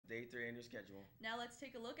8th grade on your schedule. Now let's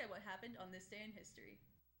take a look at what happened on this day in history.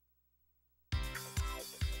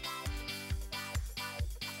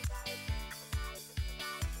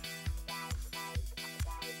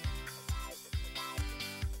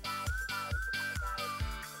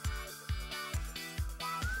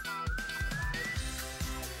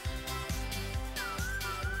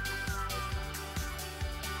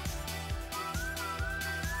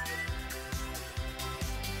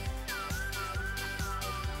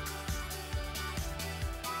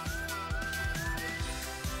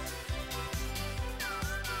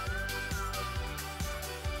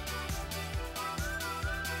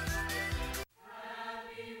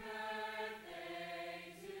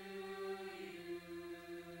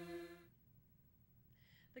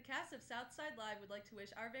 The cast of Southside Live would like to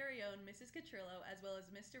wish our very own Mrs. Catrillo as well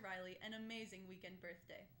as Mr. Riley an amazing weekend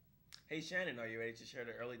birthday. Hey Shannon, are you ready to share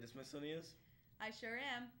the early dismissal news? I sure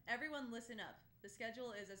am. Everyone listen up. The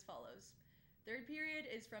schedule is as follows. Third period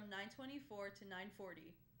is from 9:24 to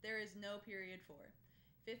 9:40. There is no period 4.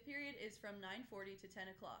 Fifth period is from 9:40 to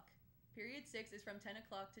 10 o'clock. Period 6 is from 10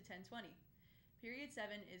 o'clock to 10:20. Period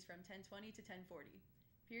 7 is from 10:20 to 10:40.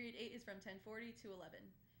 Period 8 is from 10:40 to 11.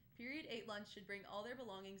 Period 8 lunch should bring all their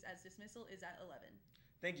belongings as dismissal is at 11.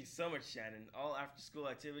 Thank you so much, Shannon. All after-school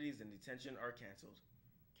activities and detention are canceled.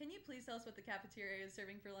 Can you please tell us what the cafeteria is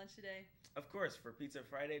serving for lunch today? Of course, for Pizza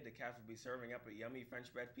Friday, the caf will be serving up a yummy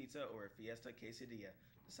French bread pizza or a Fiesta quesadilla.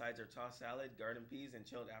 The sides are tossed salad, garden peas, and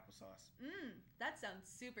chilled applesauce. That sounds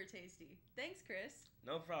super tasty. Thanks, Chris.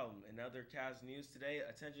 No problem. In other CAS news today,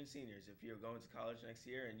 attention seniors. If you're going to college next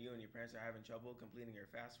year and you and your parents are having trouble completing your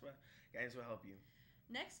FAFSA, guidance will help you.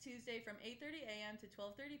 Next Tuesday from 8:30 a.m. to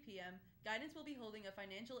 12:30 p.m., Guidance will be holding a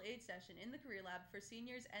financial aid session in the Career Lab for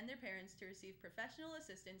seniors and their parents to receive professional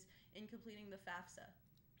assistance in completing the FAFSA.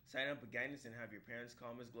 Sign up with Guidance and have your parents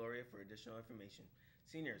call Ms. Gloria for additional information.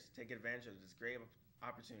 Seniors, take advantage of this great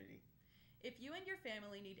opportunity. If you and your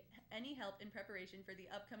family need any help in preparation for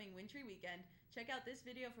the upcoming wintry weekend, check out this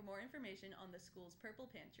video for more information on the school's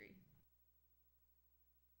Purple Pantry.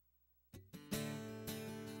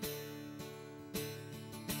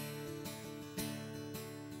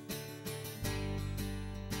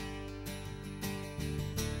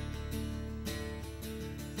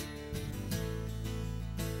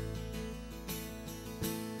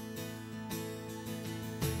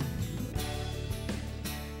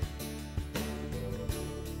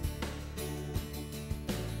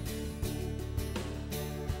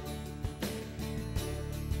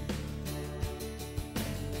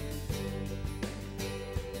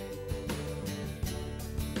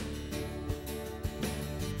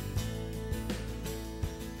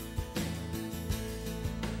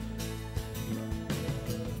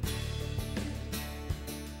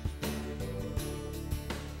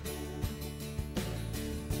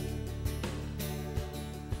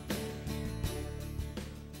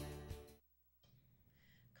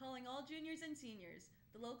 Calling all juniors and seniors,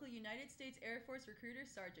 the local United States Air Force Recruiter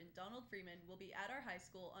Sergeant Donald Freeman will be at our high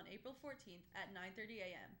school on April 14th at 9:30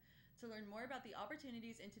 a.m. To learn more about the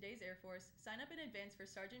opportunities in today's Air Force, sign up in advance for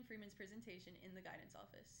Sergeant Freeman's presentation in the Guidance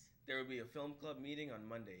office. There will be a film club meeting on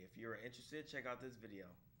Monday. If you are interested, check out this video.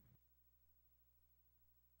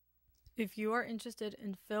 If you are interested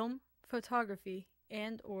in film, photography,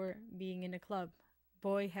 and/or being in a club,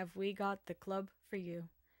 boy, have we got the club for you.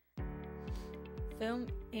 Film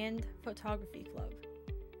and Photography Club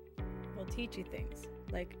will teach you things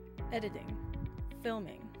like editing,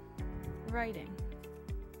 filming, writing,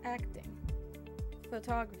 acting,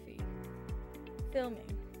 photography,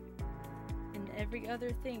 filming, and every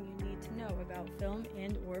other thing you need to know about film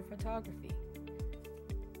and/or photography.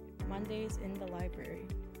 Mondays in the library.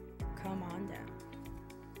 Come on down.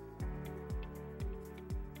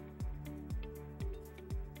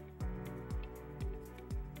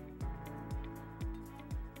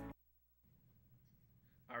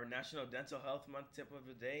 Our National Dental Health Month tip of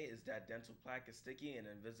the day is that dental plaque is sticky and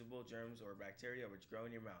invisible germs or bacteria which grow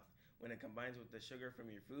in your mouth. When it combines with the sugar from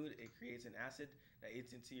your food, it creates an acid that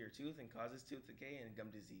eats into your tooth and causes tooth decay and gum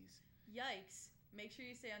disease. Yikes! Make sure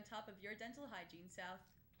you stay on top of your dental hygiene, South.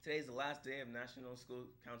 Today is the last day of National School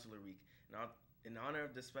Counselor Week. In honor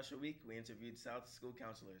of this special week, we interviewed South school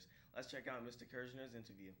counselors. Let's check out Mr. Kirshner's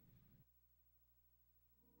interview.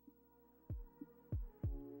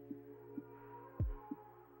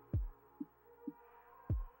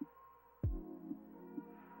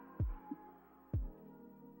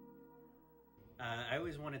 I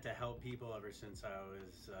always wanted to help people ever since I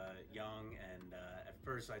was young, and at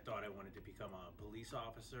first I thought I wanted to become a police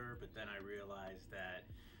officer, but then I realized that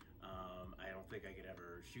I don't think I could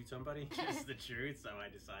ever shoot somebody, just the truth. So I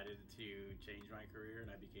decided to change my career, and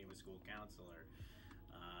I became a school counselor.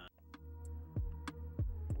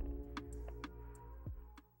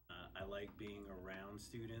 I like being around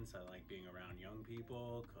students. I like being around young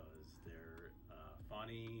people because they're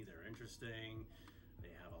funny, they're interesting, they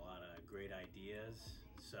have a lot of great ideas.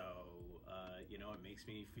 So, it makes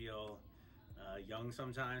me feel young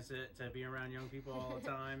sometimes to be around young people all the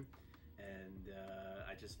time. And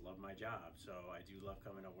I just love my job. So I do love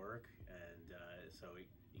coming to work, and so it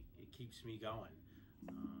keeps me going.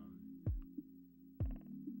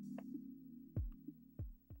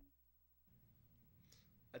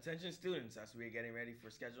 Attention students, as we are getting ready for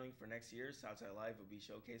scheduling for next year, Southside Live will be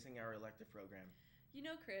showcasing our elective program. You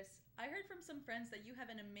know, Chris, I heard from some friends that you have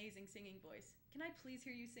an amazing singing voice. Can I please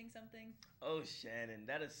hear you sing something? Oh, Shannon,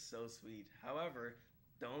 that is so sweet. However,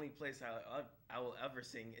 the only place I will ever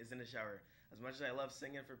sing is in the shower. As much as I love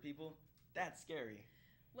singing for people, that's scary.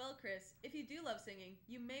 Well, Chris, if you do love singing,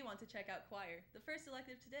 you may want to check out choir, the first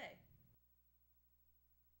elective today.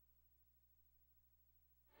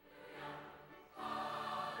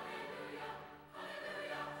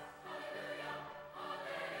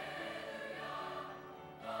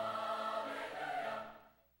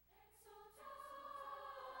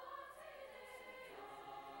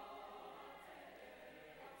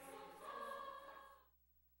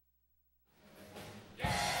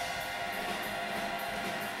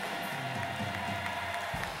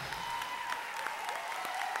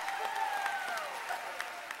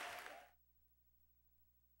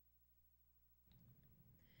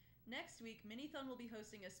 Next week, Minithon will be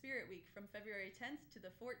hosting a Spirit Week from February 10th to the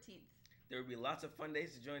 14th. There will be lots of fun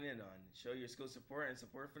days to join in on. Show your school support and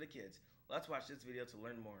support for the kids. Let's watch this video to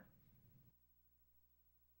learn more.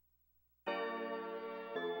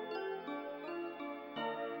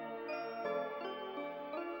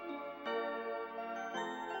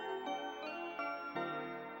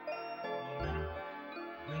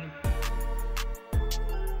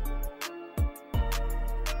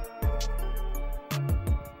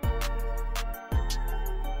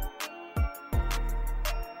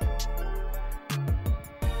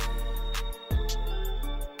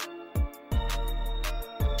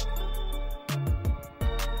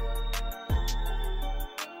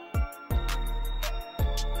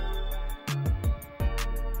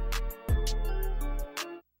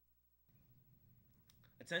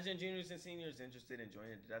 Attention juniors and seniors interested in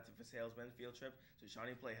joining the Death of a Salesman field trip to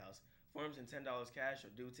Shawnee Playhouse. Forms and $10 cash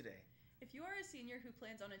are due today. If you are a senior who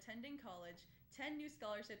plans on attending college, 10 new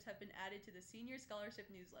scholarships have been added to the Senior Scholarship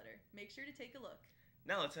newsletter. Make sure to take a look.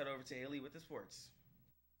 Now let's head over to Haley with the sports.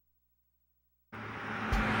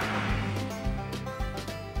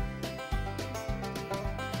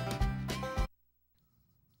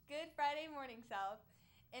 Good Friday morning, South.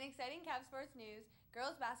 In exciting Cap Sports news,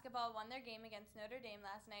 girls basketball won their game against Notre Dame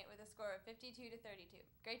last night with a score of 52-32.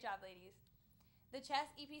 Great job, ladies. The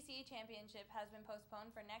Chess EPC Championship has been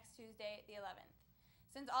postponed for next Tuesday, the 11th.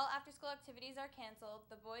 Since all after-school activities are canceled,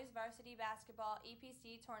 the boys varsity basketball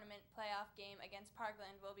EPC tournament playoff game against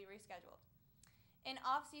Parkland will be rescheduled. In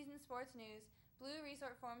off-season sports news, blue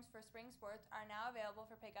resort forms for spring sports are now available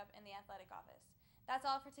for pickup in the athletic office. That's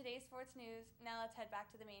all for today's sports news. Now let's head back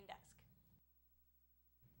to the main desk.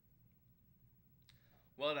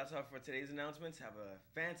 Well, that's all for today's announcements. Have a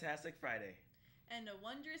fantastic Friday. And a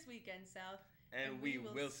wondrous weekend, South. And we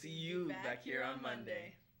will see you back here on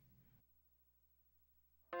Monday.